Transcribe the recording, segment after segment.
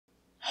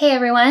Hey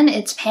everyone,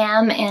 it's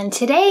Pam, and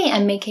today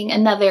I'm making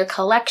another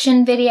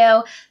collection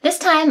video. This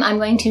time I'm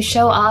going to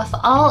show off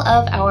all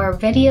of our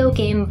video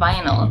game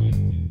vinyl.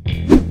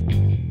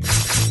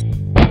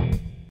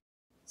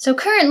 So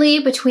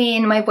currently,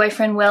 between my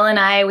boyfriend Will and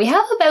I, we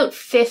have about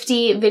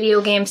 50 video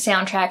game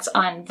soundtracks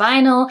on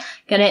vinyl.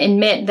 Gonna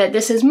admit that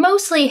this is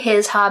mostly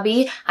his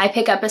hobby. I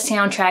pick up a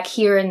soundtrack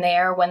here and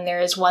there when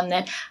there is one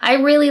that I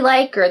really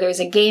like or there's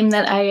a game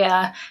that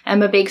I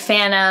am a big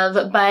fan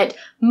of, but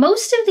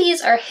most of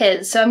these are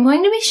his, so I'm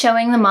going to be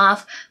showing them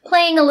off,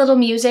 playing a little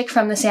music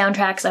from the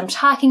soundtracks I'm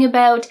talking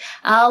about.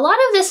 A lot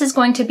of this is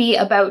going to be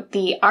about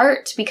the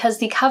art, because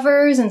the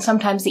covers and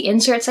sometimes the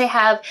inserts I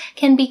have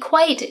can be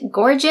quite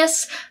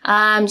gorgeous.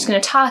 I'm just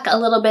going to talk a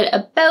little bit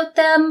about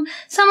them.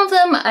 Some of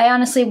them I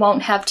honestly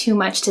won't have too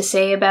much to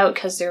say about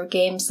because they're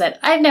games that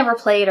I've never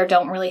played or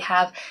don't really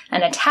have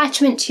an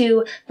attachment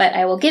to, but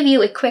I will give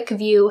you a quick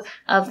view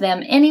of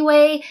them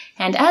anyway.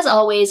 And as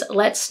always,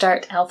 let's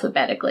start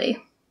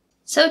alphabetically.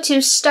 So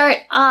to start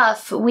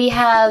off, we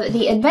have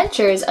The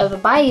Adventures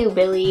of Bayou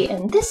Billy,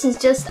 and this is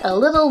just a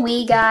little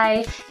wee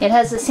guy. It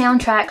has the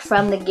soundtrack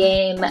from the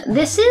game.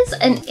 This is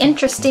an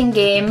interesting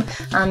game.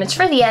 It's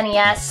for the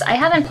NES. I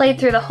haven't played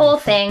through the whole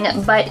thing,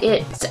 but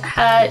it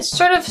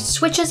sort of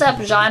switches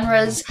up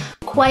genres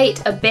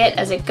quite a bit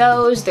as it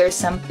goes. There's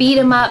some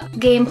beat-em-up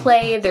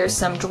gameplay, there's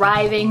some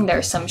driving,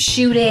 there's some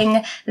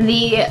shooting.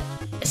 The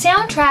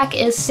soundtrack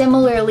is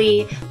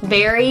similarly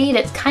varied.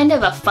 It's kind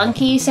of a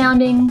funky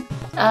sounding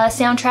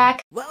soundtrack.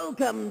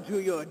 Welcome to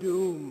your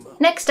doom.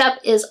 Next up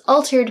is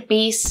Altered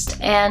Beast,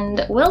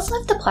 and Will's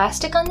left the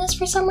plastic on this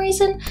for some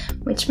reason,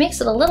 which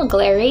makes it a little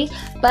glary,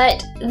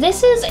 but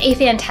this is a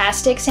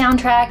fantastic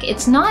soundtrack.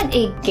 It's not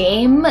a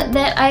game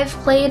that I've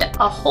played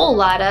a whole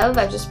lot of.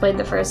 I've just played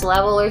the first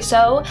level or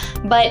so,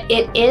 but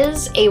it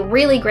is a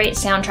really great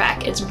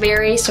soundtrack. It's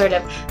very sort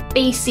of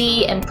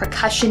bassy and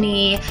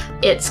percussion-y.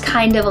 It's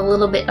kind of a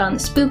little bit on the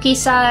spooky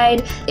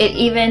side. It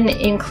even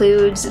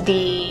includes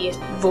the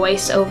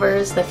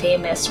voiceovers, the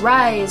famous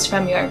 "Rise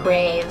from Your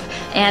Grave,"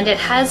 and it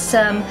has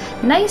some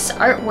nice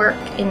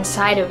artwork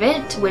inside of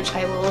it, which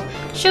I will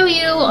show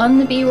you on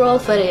the B-roll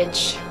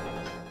footage.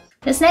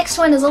 This next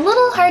one is a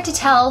little hard to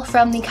tell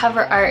from the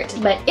cover art,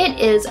 but it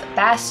is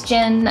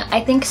Bastion. I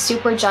think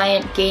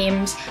Supergiant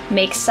Games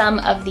makes some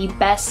of the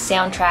best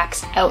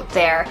soundtracks out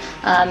there.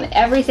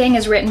 Everything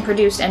is written,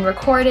 produced, and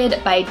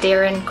recorded by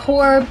Darren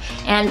Korb,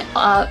 and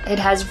it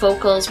has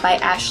vocals by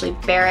Ashley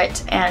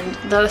Barrett, and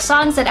the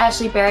songs that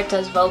Ashley Barrett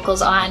does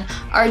vocals on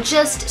are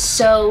just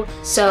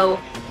so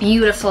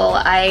beautiful.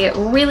 I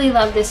really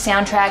love this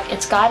soundtrack.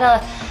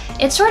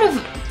 It sort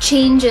of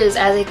changes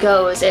as it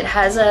goes. It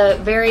has a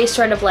very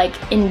sort of like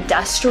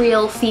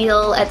industrial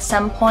feel at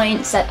some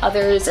points, at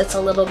others it's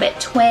a little bit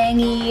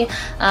twangy.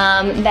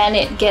 Then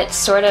it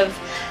gets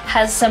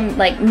has some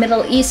like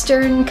Middle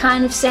Eastern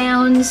kind of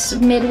sounds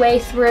midway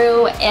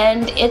through,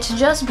 and it's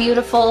just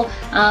beautiful.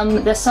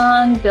 The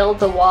song Build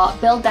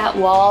That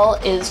Wall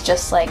is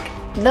just like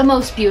the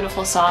most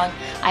beautiful song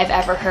I've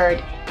ever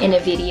heard in a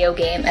video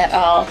game at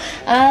all.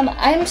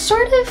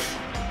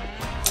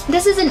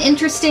 This is an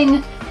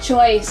interesting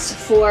choice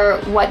for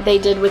what they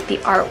did with the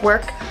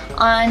artwork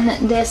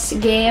on this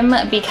game,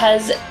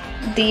 because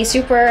the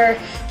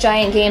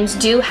Supergiant Games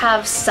do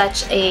have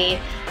such an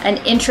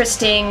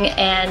interesting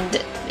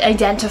and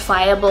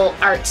identifiable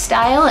art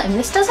style, and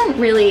this doesn't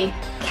really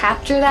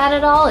capture that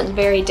at all. It's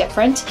very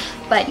different,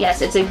 but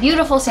yes, it's a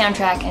beautiful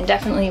soundtrack and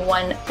definitely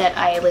one that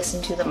I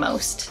listen to the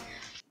most.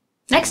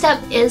 Next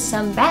up is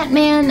some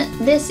Batman.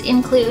 This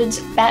includes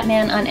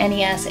Batman on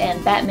NES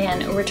and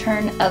Batman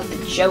Return of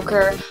the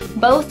Joker,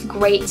 both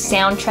great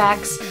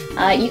soundtracks.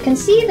 You can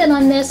see that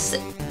on this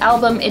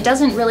album it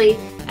doesn't really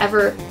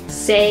ever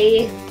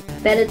say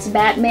that it's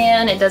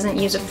Batman. It doesn't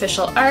use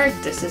official art.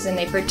 This isn't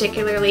a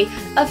particularly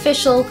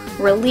official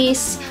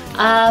release,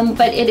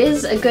 but it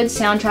is a good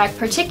soundtrack,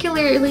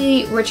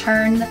 particularly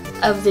Return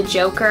of the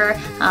Joker.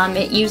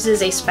 It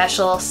uses a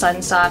special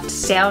Sunsoft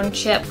sound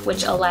chip,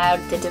 which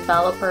allowed the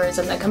developers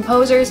and the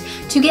composers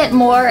to get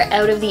more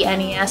out of the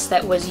NES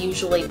that was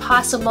usually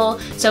possible.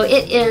 So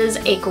it is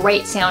a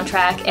great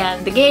soundtrack,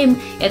 and the game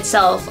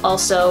itself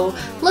also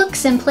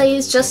looks and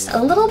plays just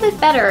a little bit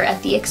better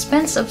at the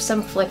expense of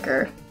some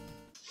flicker.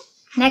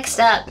 Next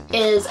up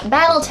is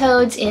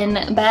Battletoads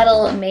in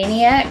Battle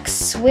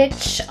Maniacs,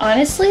 which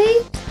honestly,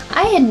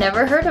 I had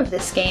never heard of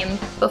this game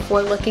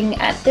before looking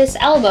at this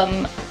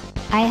album.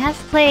 I have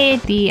played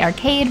the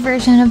arcade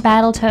version of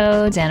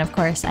Battletoads, and of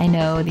course I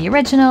know the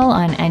original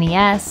on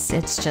NES.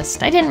 It's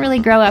just I didn't really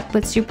grow up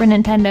with Super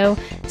Nintendo,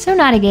 so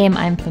not a game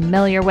I'm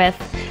familiar with.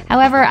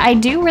 However, I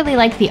do really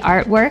like the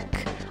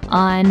artwork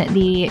on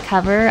the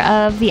cover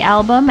of the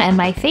album, and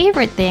my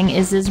favorite thing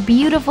is this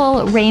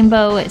beautiful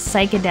rainbow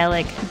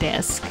psychedelic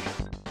disc.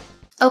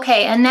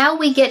 Okay, and now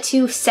we get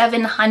to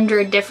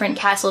 700 different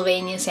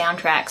Castlevania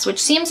soundtracks,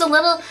 which seems a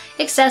little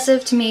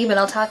excessive to me, but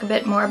I'll talk a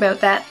bit more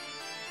about that.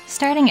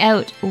 Starting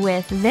out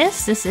with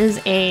this is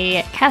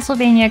a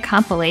Castlevania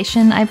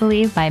compilation, I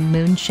believe, by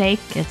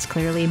Moonshake. It's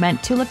clearly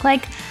meant to look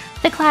like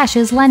The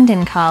Clash's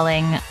London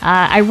Calling.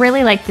 I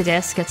really like the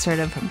disc. It's sort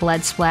of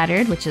blood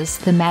splattered, which is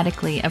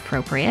thematically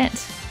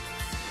appropriate.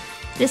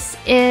 This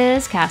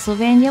is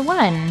Castlevania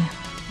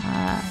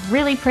 1.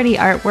 Really pretty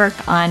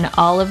artwork on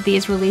all of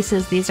these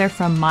releases. These are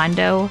from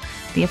Mondo,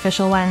 the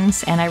official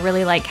ones, and I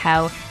really like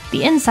how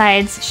the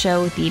insides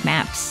show the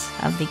maps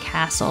of the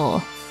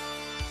castle.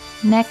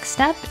 Next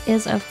up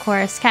is, of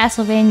course,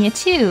 Castlevania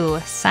 2,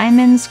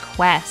 Simon's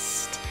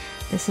Quest.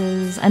 This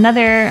is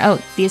another,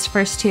 these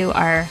first two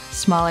are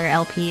smaller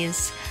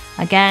LPs.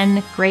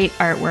 Again, great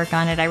artwork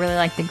on it. I really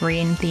like the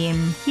green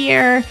theme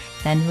here.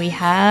 Then we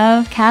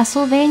have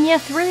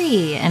Castlevania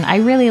 3, and I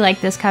really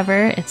like this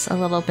cover. It's a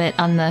little bit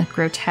on the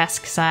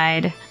grotesque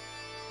side.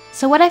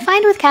 So what I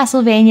find with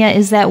Castlevania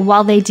is that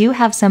while they do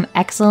have some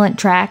excellent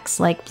tracks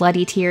like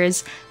Bloody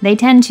Tears, they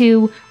tend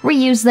to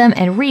reuse them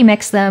and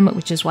remix them,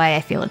 which is why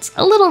I feel it's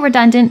a little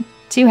redundant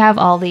to have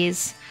all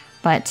these,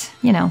 but,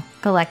 you know,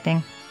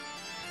 collecting.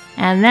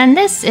 And then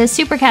this is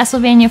Super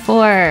Castlevania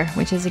 4,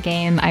 which is a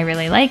game I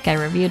really like. I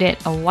reviewed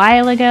it a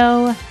while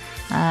ago.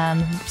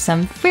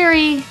 Some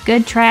very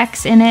good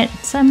tracks in it,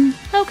 some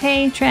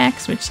okay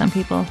tracks, which some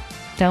people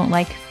don't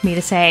like me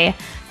to say.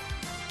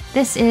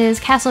 This is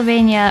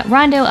Castlevania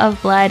Rondo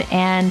of Blood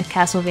and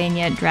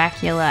Castlevania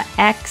Dracula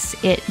X.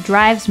 It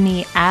drives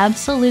me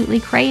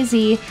absolutely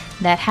crazy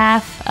that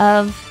half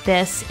of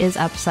this is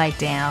upside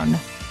down.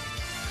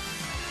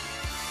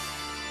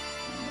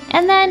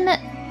 And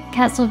then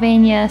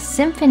Castlevania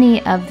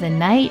Symphony of the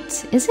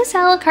Night. Is this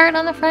Alucard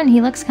on the front?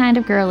 He looks kind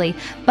of girly.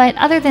 But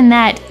other than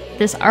that,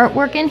 this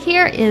artwork in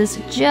here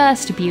is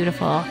just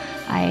beautiful.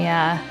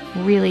 I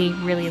really,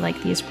 really like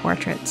these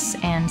portraits,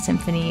 and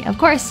Symphony, of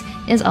course,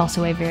 is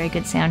also a very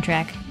good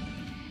soundtrack.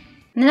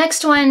 The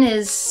next one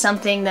is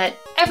something that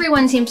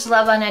everyone seems to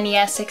love on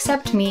NES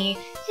except me.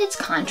 It's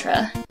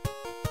Contra.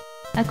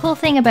 A cool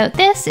thing about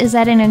this is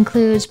that it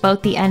includes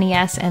both the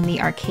NES and the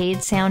arcade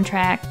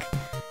soundtrack.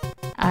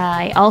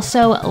 I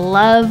also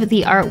love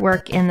the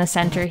artwork in the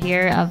center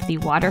here of the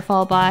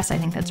waterfall boss. I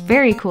think that's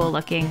very cool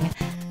looking.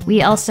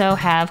 We also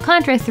have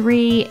Contra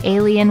 3,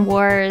 Alien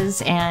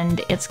Wars,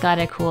 and it's got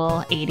a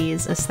cool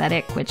 80s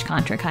aesthetic, which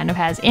Contra kind of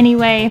has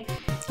anyway.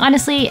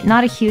 Honestly,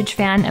 not a huge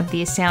fan of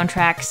these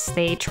soundtracks.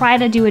 They try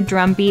to do a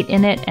drum beat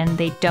in it, and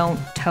they don't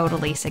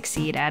totally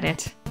succeed at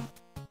it.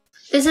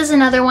 This is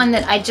another one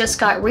that I just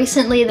got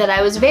recently that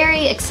I was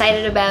very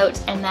excited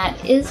about, and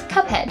that is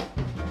Cuphead.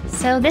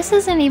 So this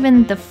isn't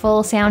even the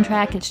full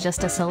soundtrack, it's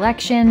just a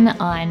selection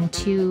on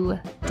 2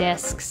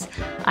 discs.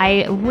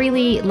 I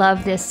really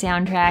love this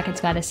soundtrack. It's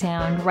got a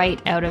sound right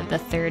out of the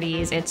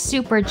 30s. It's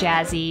super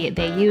jazzy.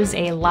 They use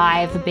a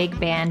live big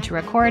band to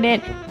record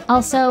it.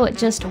 Also,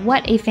 just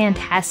what a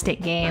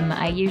fantastic game.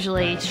 I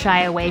usually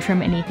shy away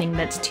from anything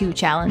that's too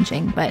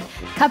challenging, but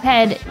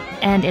Cuphead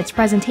and its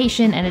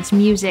presentation and its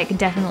music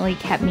definitely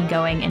kept me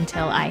going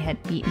until I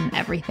had beaten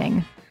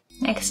everything.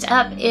 Next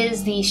up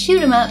is the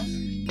shoot 'em up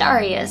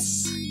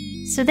Darius.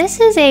 So this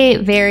is a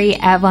very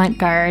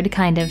avant-garde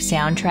kind of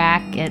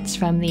soundtrack. It's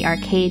from the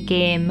arcade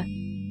game.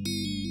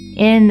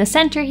 In the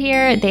center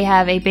here, they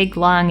have a big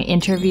long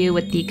interview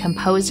with the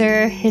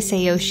composer,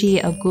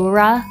 Hisayoshi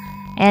Ogura.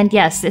 And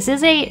yes, this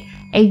is a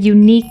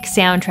unique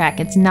soundtrack.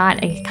 It's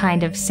not a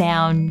kind of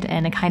sound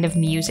and a kind of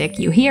music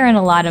you hear in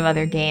a lot of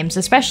other games,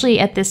 especially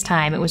at this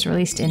time. It was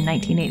released in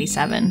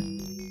 1987.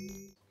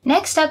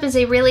 Next up is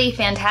a really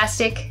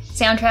fantastic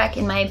soundtrack,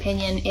 in my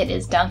opinion. It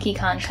is Donkey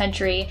Kong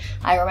Country.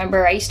 I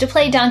remember I used to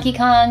play Donkey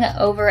Kong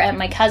over at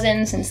my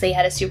cousin since they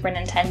had a Super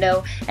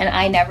Nintendo, and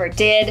I never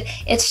did.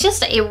 It's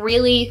just a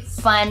really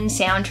fun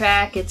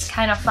soundtrack. It's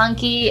kind of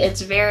funky.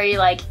 It's very,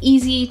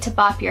 easy to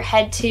bop your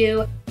head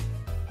to.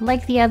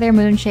 Like the other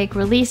Moonshake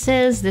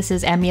releases, this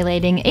is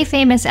emulating a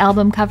famous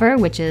album cover,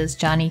 which is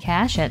Johnny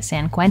Cash at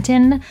San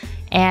Quentin.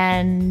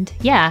 And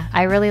yeah,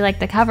 I really like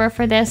the cover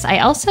for this. I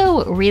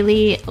also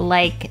really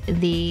like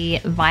the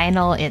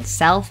vinyl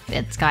itself.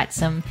 It's got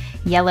some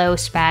yellow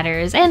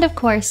spatters and of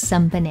course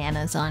some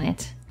bananas on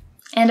it.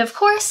 And of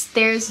course,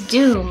 there's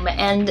Doom,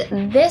 and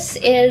this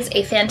is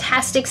a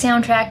fantastic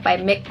soundtrack by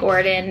Mick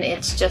Gordon.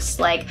 It's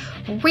just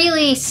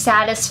really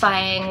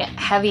satisfying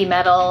heavy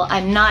metal.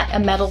 I'm not a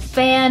metal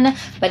fan,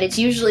 but it's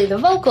usually the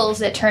vocals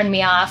that turn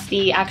me off.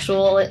 The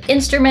actual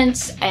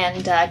instruments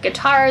and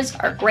guitars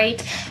are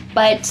great,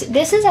 but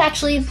this is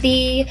actually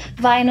the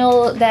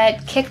vinyl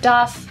that kicked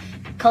off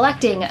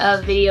collecting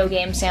of video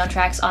game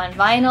soundtracks on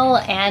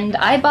vinyl, and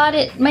I bought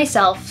it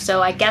myself,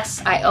 so I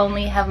guess I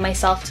only have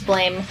myself to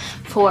blame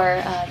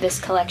for this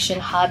collection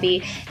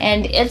hobby.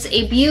 And it's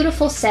a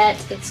beautiful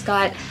set. It's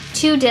got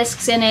 2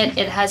 discs in it.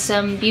 It has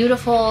some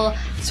beautiful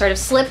sort of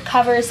slip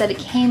covers that it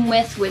came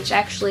with, which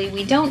actually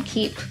we don't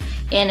keep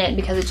in it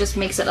because it just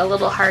makes it a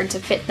little hard to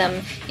fit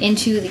them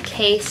into the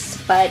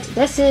case. But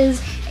this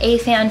is a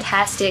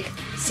fantastic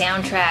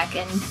soundtrack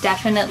and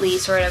definitely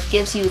sort of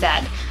gives you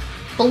that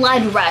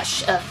blood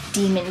rush of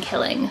demon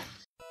killing.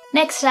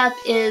 Next up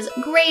is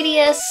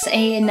Gradius,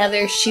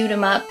 another shoot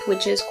 'em up,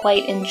 which is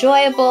quite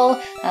enjoyable.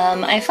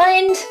 I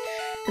find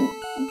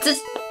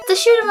the The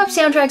shoot 'em up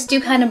soundtracks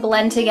do kind of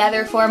blend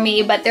together for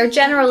me, but they're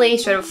generally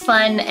sort of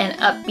fun and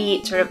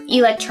upbeat, sort of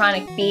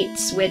electronic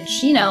beats,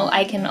 which, you know,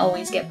 I can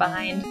always get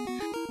behind.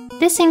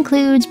 This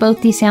includes both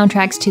the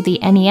soundtracks to the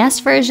NES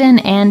version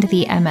and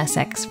the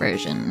MSX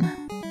version.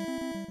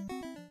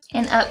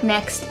 And up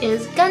next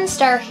is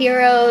Gunstar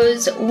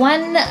Heroes,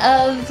 one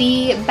of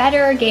the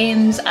better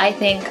games, I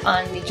think,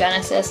 on the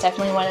Genesis.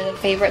 Definitely one of the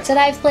favorites that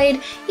I've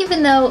played,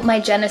 even though my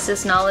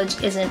Genesis knowledge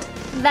isn't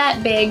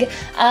that big.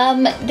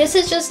 This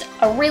is just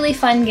a really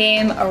fun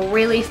game, a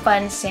really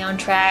fun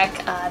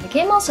soundtrack. The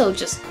game also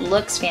just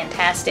looks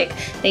fantastic.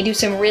 They do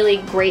some really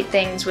great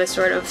things with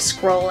sort of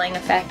scrolling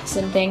effects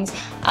and things.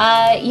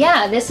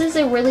 Yeah, this is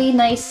a really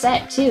nice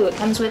set too. It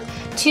comes with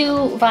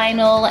 2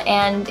 vinyl,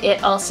 and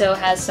it also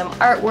has some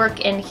artwork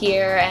in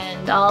here,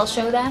 and I'll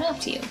show that off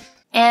to you.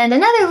 And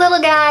another little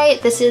guy,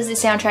 this is the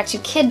soundtrack to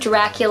Kid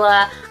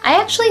Dracula. I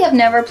actually have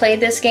never played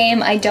this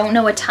game. I don't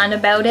know a ton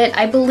about it.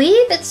 I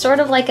believe it's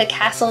sort of like a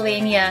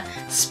Castlevania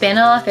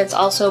spin-off. It's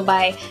also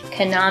by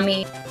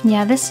Konami.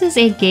 Yeah, this is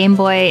a Game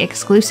Boy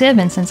exclusive,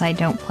 and since I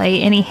don't play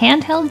any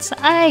handhelds,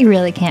 I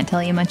really can't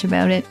tell you much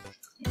about it.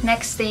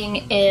 Next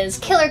thing is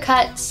Killer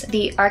Cuts,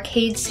 the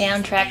arcade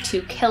soundtrack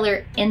to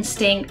Killer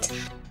Instinct.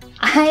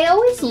 I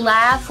always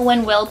laugh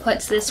when Will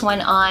puts this one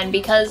on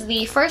because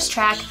the first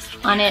track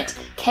on it,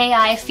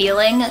 K.I.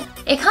 Feeling,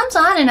 it comes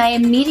on and I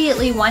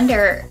immediately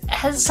wonder,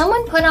 has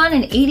someone put on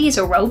an 80s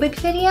aerobic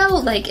video?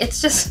 Like,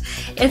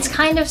 it's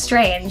kind of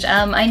strange.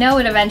 I know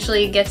it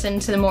eventually gets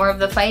into more of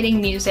the fighting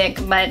music,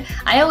 but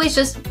I always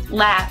just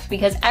laugh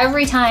because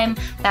every time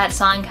that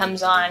song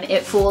comes on,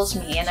 it fools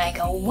me and I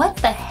go, what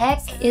the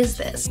heck is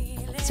this?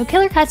 So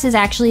Killer Cuts is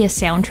actually a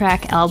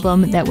soundtrack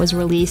album that was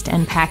released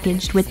and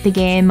packaged with the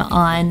game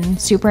on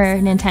Super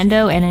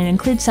Nintendo, and it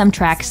includes some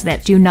tracks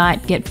that do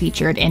not get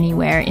featured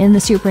anywhere in the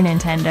Super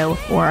Nintendo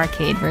or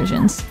arcade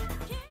versions.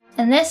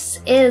 And this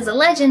is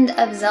Legend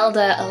of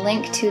Zelda: A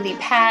Link to the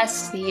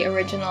Past, the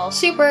original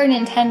Super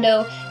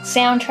Nintendo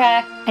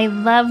soundtrack. I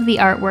love the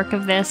artwork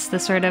of this, the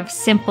sort of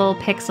simple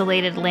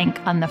pixelated Link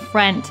on the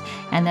front,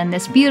 and then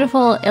this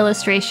beautiful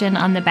illustration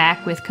on the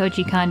back with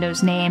Koji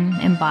Kondo's name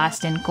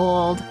embossed in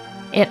gold.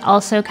 It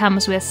also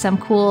comes with some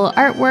cool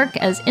artwork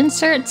as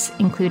inserts,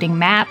 including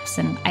maps,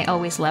 and I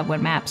always love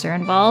when maps are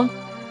involved.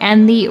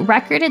 And the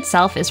record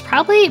itself is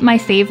probably my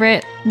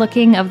favorite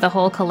looking of the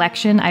whole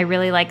collection. I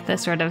really like the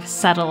sort of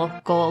subtle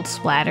gold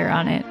splatter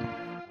on it.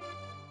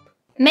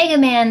 Mega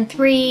Man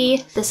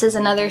 3, this is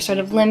another sort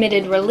of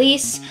limited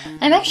release.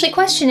 I'm actually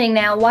questioning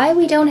now why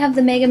we don't have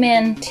the Mega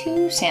Man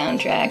 2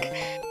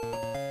 soundtrack.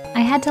 I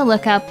had to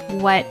look up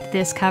what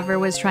this cover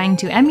was trying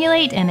to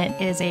emulate, and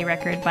it is a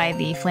record by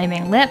the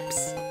Flaming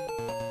Lips.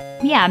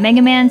 Yeah,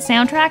 Mega Man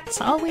soundtrack's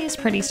always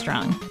pretty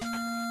strong.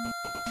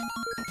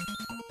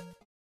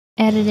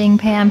 Editing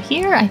Pam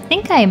here. I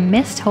think I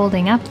missed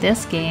holding up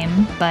this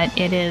game, but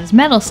it is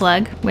Metal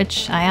Slug,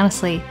 which I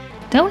honestly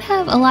don't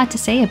have a lot to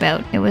say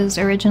about. It was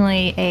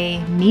originally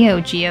a Neo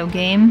Geo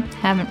game,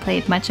 haven't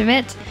played much of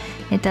it.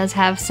 It does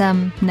have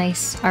some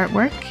nice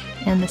artwork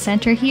in the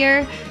center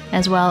here,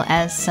 as well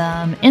as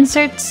some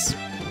inserts.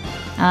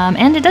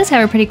 And it does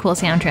have a pretty cool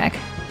soundtrack.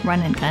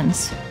 Run and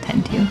guns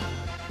tend to.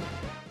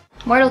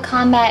 Mortal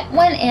Kombat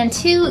 1 and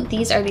 2,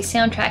 these are the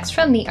soundtracks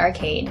from the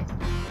arcade.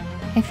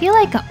 I feel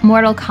like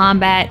Mortal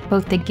Kombat,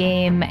 both the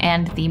game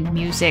and the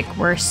music,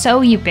 were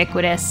so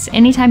ubiquitous.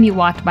 Anytime you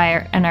walked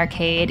by an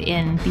arcade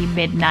in the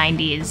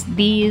mid-90s,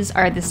 these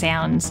are the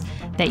sounds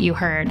that you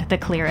heard the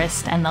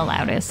clearest and the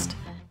loudest.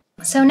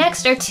 So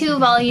next are 2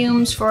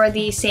 volumes for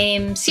the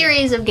same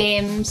series of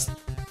games.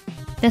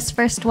 This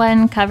first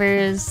one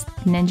covers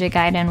Ninja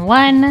Gaiden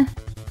 1.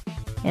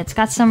 It's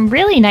got some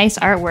really nice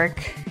artwork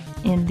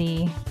in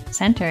the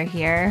center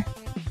here.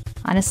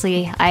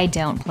 Honestly, I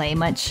don't play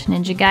much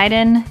Ninja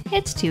Gaiden.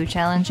 It's too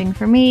challenging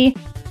for me.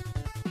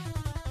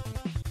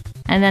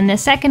 And then the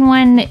second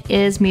one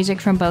is music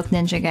from both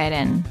Ninja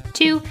Gaiden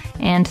 2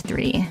 and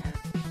 3.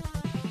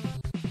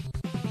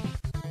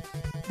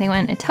 They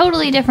went a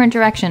totally different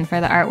direction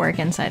for the artwork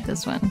inside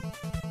this one.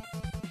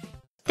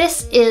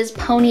 This is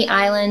Pony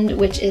Island,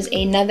 which is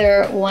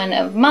another one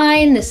of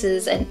mine. This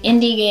is an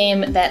indie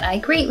game that I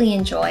greatly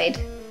enjoyed.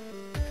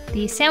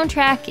 The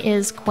soundtrack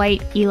is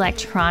quite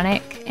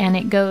electronic, and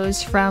it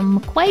goes from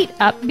quite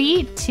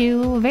upbeat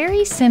to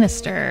very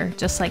sinister,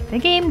 just like the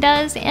game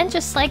does, and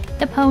just like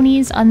the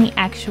ponies on the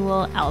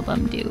actual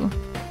album do.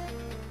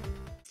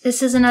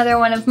 This is another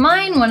one of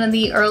mine, one of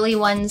the early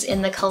ones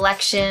in the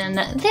collection.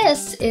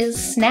 This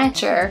is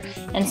Snatcher,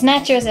 and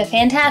Snatcher is a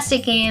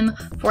fantastic game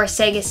for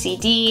Sega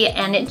CD,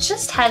 and it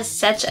just has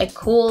such a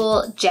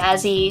cool,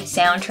 jazzy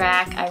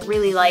soundtrack. I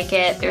really like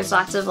it. There's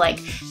lots of like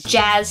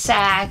jazz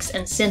sax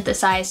and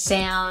synthesized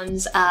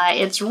sounds.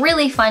 It's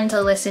really fun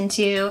to listen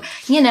to.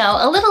 You know,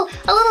 a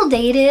little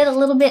dated, a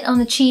little bit on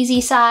the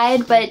cheesy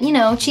side, but you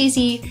know,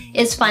 cheesy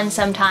is fun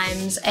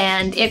sometimes,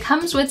 and it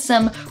comes with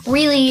some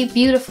really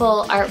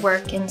beautiful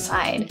artwork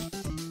inside.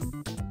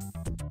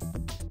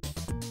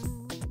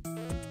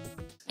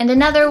 And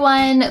another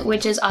one,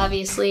 which is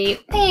obviously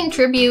paying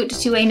tribute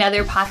to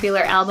another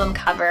popular album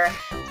cover.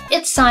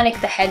 it's Sonic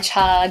the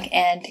Hedgehog,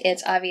 and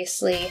it's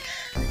obviously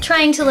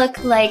trying to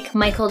look like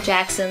Michael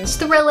Jackson's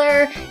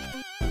Thriller.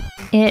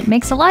 It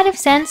makes a lot of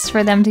sense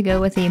for them to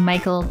go with a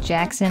Michael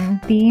Jackson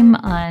theme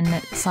on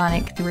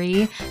Sonic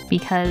 3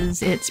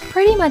 because it's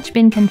pretty much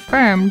been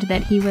confirmed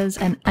that he was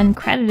an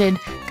uncredited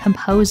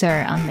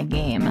composer on the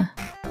game.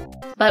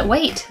 But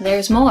wait,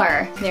 there's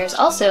more. There's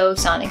also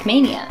Sonic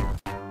Mania.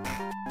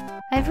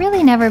 I've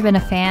really never been a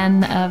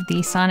fan of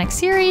the Sonic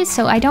series,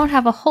 so I don't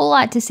have a whole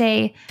lot to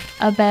say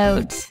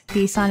about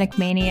the Sonic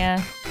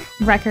Mania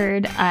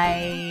record.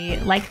 I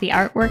like the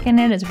artwork in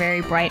it, it's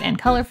very bright and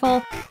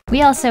colorful.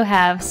 We also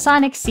have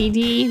Sonic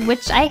CD,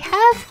 which I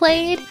have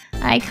played.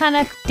 I kind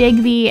of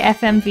dig the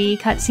FMV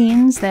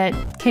cutscenes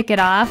that kick it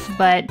off,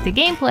 but the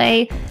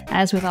gameplay,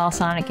 as with all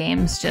Sonic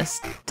games,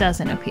 just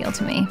doesn't appeal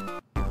to me.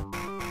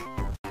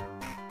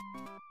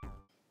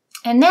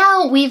 And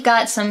now we've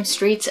got some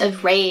Streets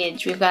of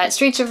Rage. We've got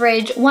Streets of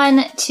Rage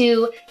 1,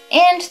 2,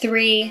 and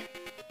 3.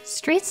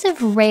 Streets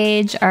of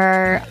Rage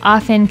are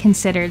often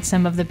considered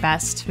some of the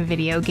best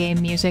video game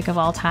music of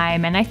all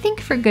time, and I think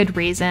for good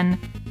reason.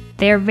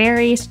 They're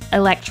very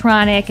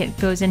electronic, it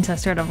goes into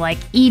sort of like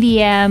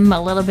EDM,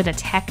 a little bit of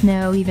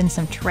techno, even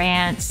some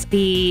trance.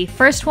 The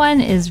first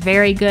one is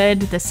very good,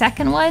 the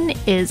second one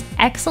is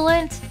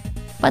excellent.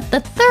 But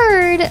the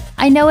third,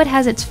 I know it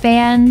has its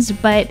fans,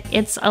 but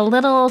it's a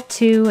little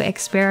too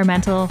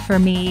experimental for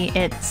me.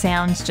 It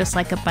sounds just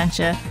like a bunch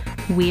of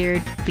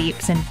weird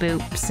beeps and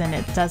boops, and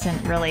it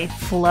doesn't really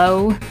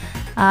flow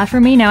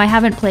for me. Now, I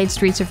haven't played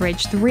Streets of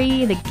Rage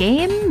 3, the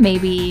game.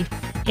 Maybe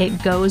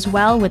it goes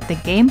well with the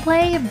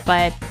gameplay,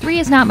 but 3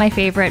 is not my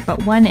favorite,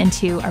 but 1 and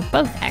 2 are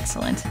both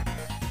excellent.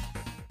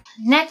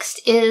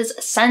 Next is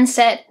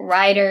Sunset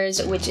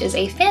Riders, which is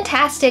a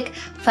fantastic,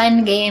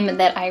 fun game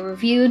that I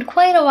reviewed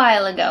quite a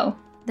while ago.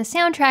 The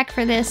soundtrack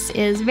for this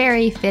is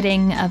very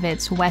fitting of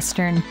its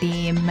Western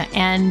theme,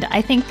 and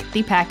I think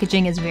the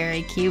packaging is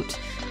very cute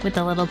with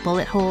the little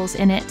bullet holes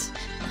in it.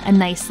 A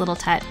nice little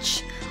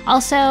touch.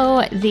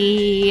 Also,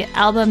 the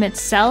album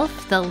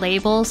itself, the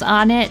labels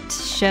on it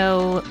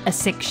show a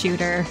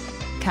 6-shooter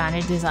kind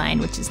of design,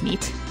 which is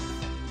neat.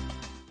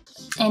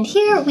 And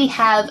here we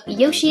have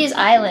Yoshi's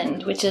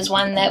Island, which is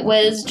one that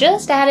was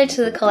just added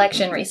to the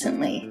collection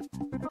recently.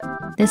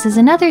 This is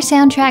another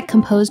soundtrack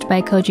composed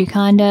by Koji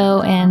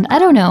Kondo, and I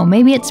don't know,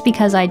 maybe it's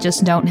because I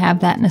just don't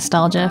have that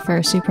nostalgia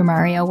for Super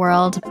Mario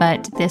World,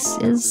 but this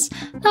is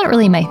not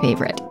really my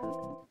favorite.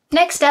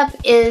 Next up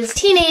is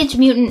Teenage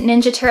Mutant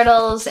Ninja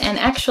Turtles, and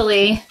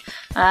actually,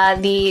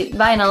 the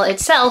vinyl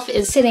itself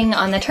is sitting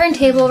on the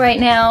turntable right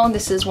now.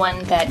 This is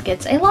one that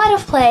gets a lot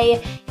of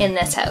play in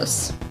this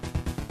house.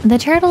 The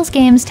Turtles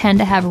games tend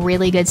to have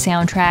really good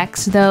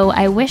soundtracks, though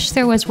I wish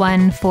there was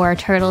one for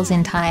Turtles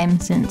in Time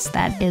since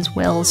that is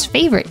Will's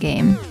favorite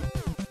game.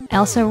 I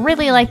also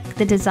really like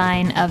the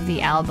design of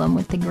the album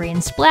with the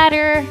green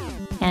splatter,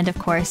 and of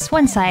course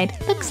one side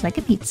looks like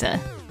a pizza.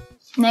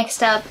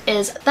 Next up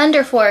is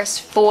Thunder Force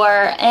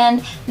 4,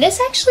 and this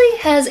actually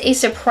has a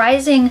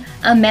surprising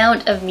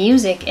amount of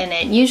music in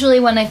it. Usually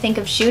when I think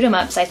of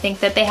shoot-'em-ups, I think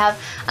that they have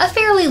a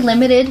fairly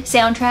limited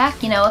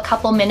soundtrack, a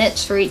couple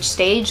minutes for each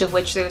stage, of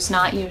which there's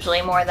not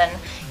usually more than,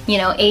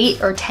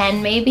 8 or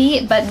 10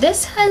 maybe, but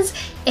this has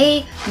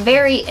a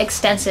very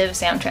extensive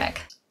soundtrack.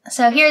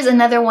 So here's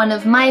another one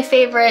of my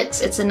favorites.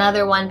 It's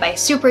another one by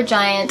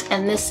Supergiant,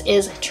 and this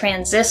is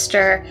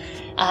Transistor.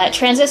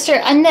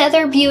 Transistor,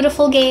 another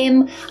beautiful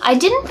game. I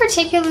didn't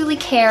particularly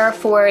care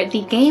for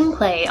the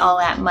gameplay all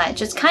that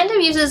much. It kind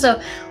of uses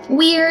a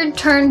weird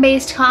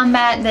turn-based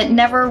combat that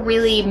never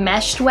really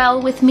meshed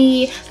well with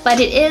me,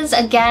 but it is,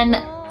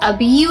 again, a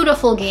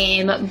beautiful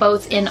game,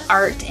 both in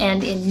art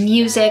and in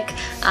music.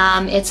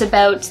 It's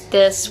about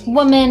this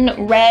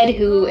woman, Red,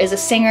 who is a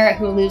singer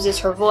who loses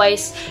her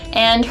voice,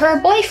 and her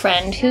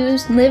boyfriend who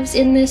lives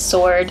in this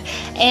sword.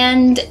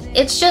 And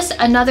it's just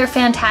another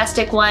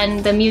fantastic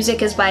one. The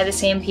music is by the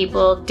same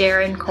people,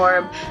 Darren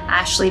Korb,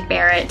 Ashley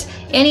Barrett.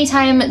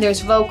 Anytime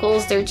there's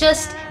vocals, they're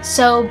just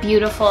so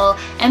beautiful.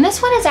 And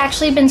this one has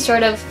actually been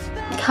sort of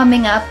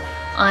coming up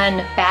on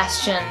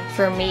Bastion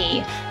for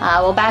me.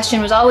 Well,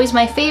 Bastion was always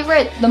my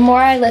favorite. The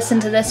more I listen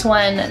to this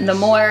one, the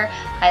more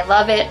I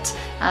love it.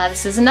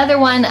 This is another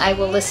one I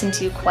will listen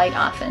to quite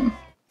often.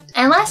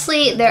 And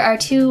lastly, there are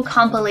 2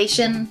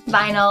 compilation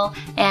vinyl,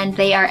 and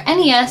they are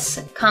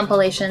NES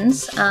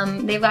compilations.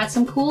 They've got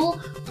some cool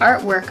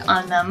artwork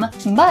on them,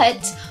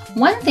 but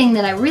one thing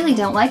that I really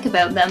don't like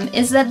about them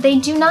is that they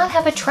do not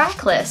have a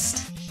track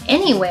list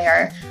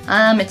anywhere.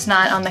 It's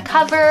not on the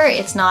cover,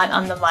 it's not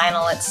on the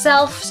vinyl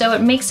itself, so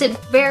it makes it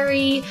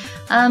very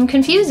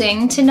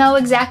confusing to know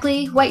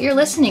exactly what you're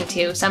listening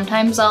to.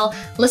 Sometimes I'll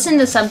listen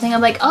to something,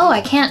 I'm like, oh,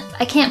 I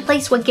can't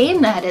place what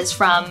game that is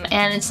from,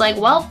 and it's like,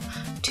 well,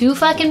 too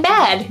fucking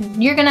bad.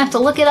 You're gonna have to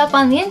look it up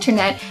on the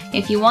internet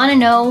if you want to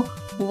know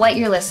what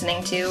you're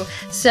listening to.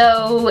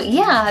 So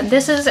yeah,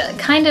 this is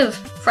kind of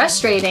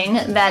frustrating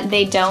that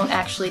they don't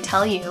actually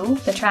tell you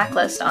the track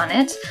list on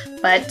it,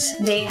 but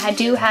they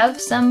do have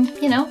some,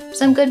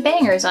 some good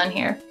bangers on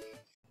here.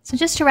 So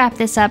just to wrap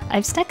this up,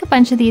 I've stuck a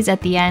bunch of these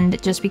at the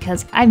end just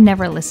because I've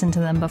never listened to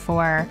them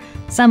before.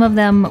 Some of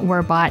them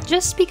were bought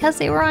just because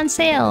they were on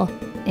sale,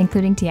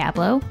 including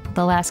Diablo,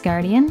 The Last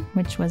Guardian,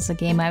 which was a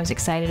game I was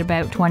excited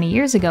about 20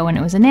 years ago when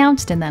it was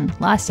announced and then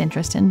lost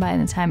interest in by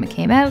the time it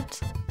came out.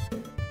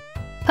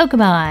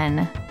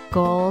 Pokemon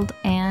Gold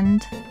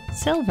and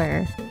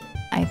Silver,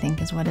 I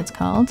think is what it's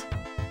called.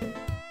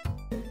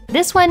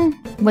 This one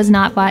was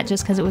not bought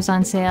just because it was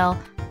on sale.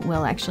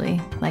 Will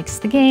actually likes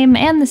the game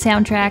and the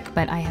soundtrack,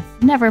 but I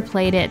have never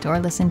played it or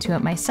listened to it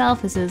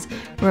myself. This is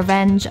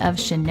Revenge of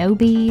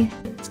Shinobi.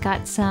 It's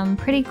got some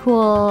pretty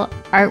cool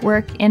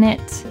artwork in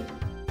it.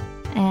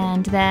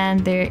 And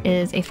then there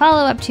is a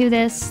follow-up to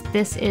this.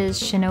 This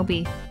is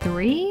Shinobi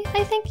 3,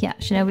 I think? Yeah,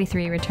 Shinobi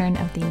 3, Return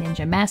of the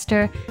Ninja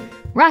Master.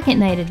 Rocket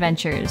Knight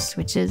Adventures,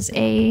 which is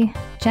a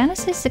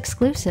Genesis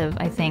exclusive,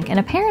 I think, and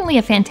apparently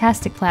a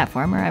fantastic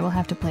platformer. I will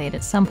have to play it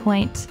at some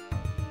point.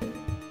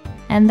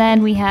 And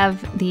then we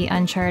have the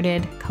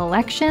Uncharted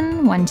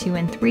Collection, 1, 2,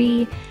 and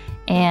 3,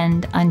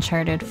 and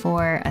Uncharted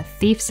 4, A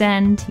Thief's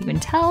End. You can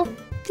tell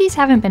these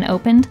haven't been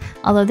opened,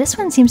 although this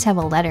one seems to have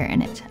a letter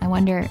in it. I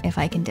wonder if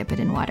I can dip it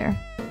in water.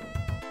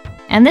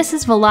 And this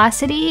is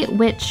Velocity,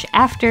 which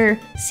after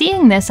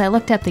seeing this, I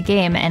looked up the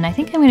game, and I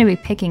think I'm going to be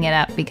picking it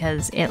up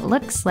because it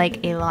looks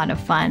like a lot of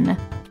fun.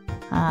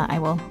 I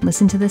will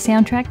listen to the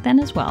soundtrack then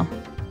as well.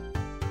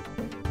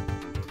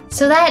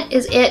 So that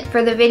is it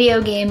for the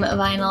video game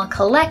vinyl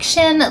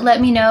collection.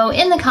 Let me know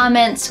in the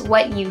comments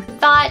what you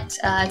thought.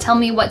 Tell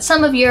me what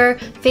some of your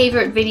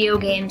favorite video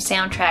game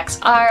soundtracks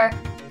are.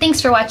 Thanks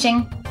for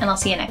watching, and I'll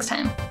see you next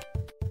time.